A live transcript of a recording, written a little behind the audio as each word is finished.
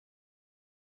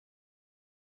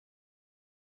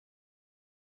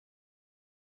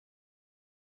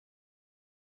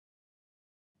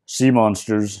Sea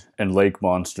monsters and lake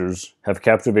monsters have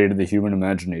captivated the human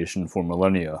imagination for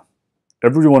millennia.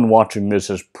 Everyone watching this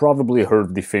has probably heard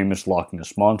of the famous Loch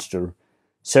Ness Monster,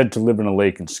 said to live in a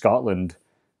lake in Scotland,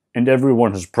 and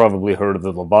everyone has probably heard of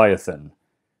the Leviathan,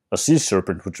 a sea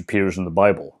serpent which appears in the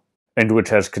Bible, and which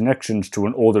has connections to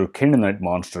an older Canaanite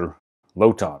monster,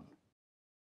 Lotan.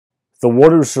 The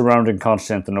waters surrounding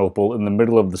Constantinople in the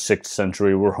middle of the 6th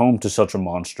century were home to such a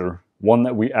monster, one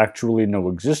that we actually know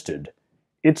existed.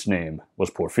 Its name was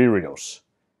Porphyrios.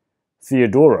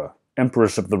 Theodora,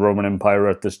 Empress of the Roman Empire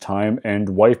at this time and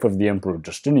wife of the Emperor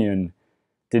Justinian,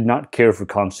 did not care for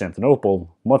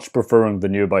Constantinople, much preferring the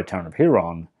nearby town of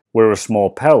Hiron, where a small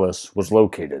palace was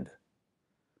located.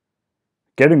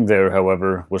 Getting there,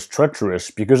 however, was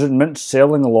treacherous because it meant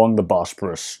sailing along the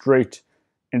Bosporus Strait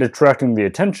and attracting the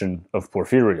attention of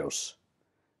Porphyrios.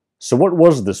 So what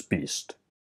was this beast?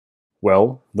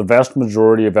 Well, the vast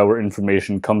majority of our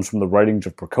information comes from the writings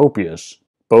of Procopius,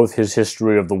 both his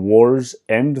history of the wars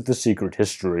and the secret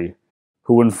history,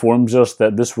 who informs us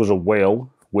that this was a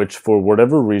whale which, for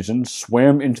whatever reason,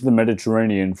 swam into the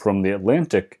Mediterranean from the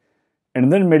Atlantic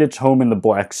and then made its home in the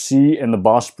Black Sea and the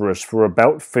Bosporus for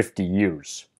about 50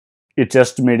 years. It's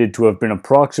estimated to have been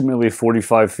approximately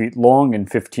 45 feet long and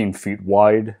 15 feet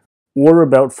wide, or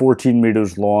about 14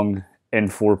 meters long and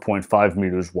 4.5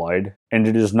 meters wide, and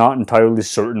it is not entirely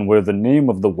certain where the name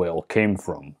of the whale came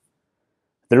from.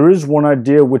 There is one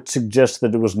idea which suggests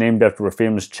that it was named after a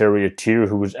famous charioteer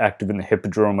who was active in the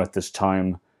Hippodrome at this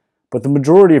time, but the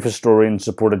majority of historians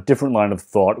support a different line of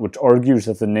thought which argues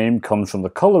that the name comes from the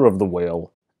color of the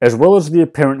whale, as well as the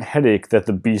apparent headache that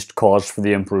the beast caused for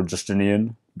the Emperor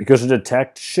Justinian, because it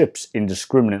attacked ships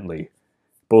indiscriminately,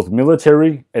 both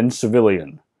military and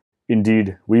civilian.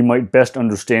 Indeed, we might best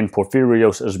understand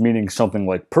Porphyrios as meaning something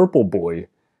like Purple Boy,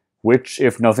 which,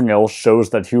 if nothing else, shows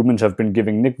that humans have been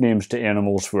giving nicknames to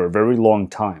animals for a very long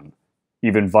time,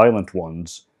 even violent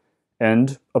ones,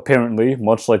 and, apparently,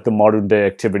 much like the modern-day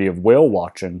activity of whale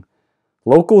watching,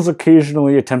 locals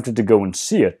occasionally attempted to go and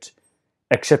see it,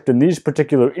 except in these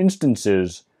particular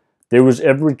instances, there was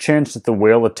every chance that the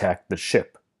whale attacked the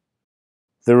ship.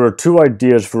 There are two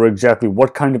ideas for exactly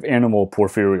what kind of animal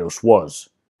Porphyrios was.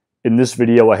 In this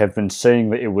video I have been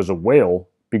saying that it was a whale,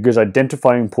 because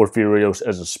identifying Porphyrios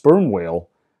as a sperm whale,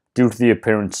 due to the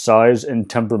apparent size and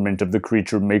temperament of the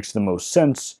creature, makes the most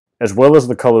sense, as well as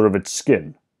the color of its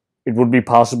skin. It would be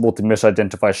possible to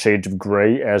misidentify shades of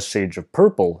gray as shades of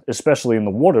purple, especially in the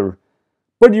water,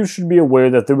 but you should be aware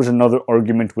that there was another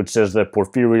argument which says that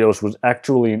Porphyrios was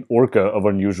actually an orca of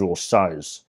unusual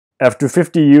size. After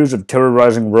 50 years of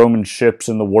terrorizing Roman ships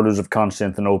in the waters of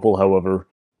Constantinople, however,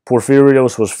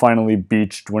 Porphyrios was finally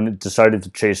beached when it decided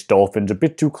to chase dolphins a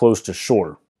bit too close to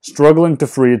shore. Struggling to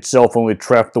free itself only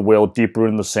trapped the whale deeper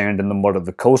in the sand and the mud of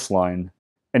the coastline,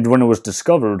 and when it was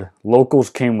discovered, locals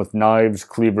came with knives,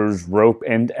 cleavers, rope,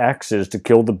 and axes to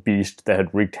kill the beast that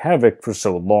had wreaked havoc for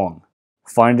so long.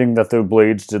 Finding that their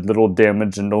blades did little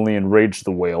damage and only enraged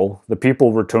the whale, the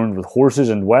people returned with horses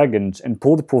and wagons and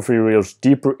pulled Porphyrios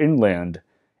deeper inland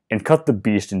and cut the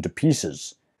beast into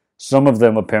pieces. Some of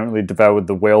them apparently devoured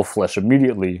the whale flesh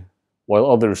immediately, while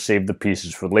others saved the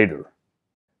pieces for later.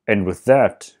 And with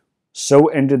that, so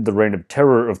ended the reign of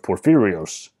terror of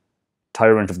Porphyrios,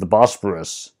 tyrant of the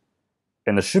Bosporus,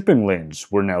 and the shipping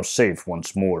lanes were now safe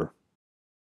once more.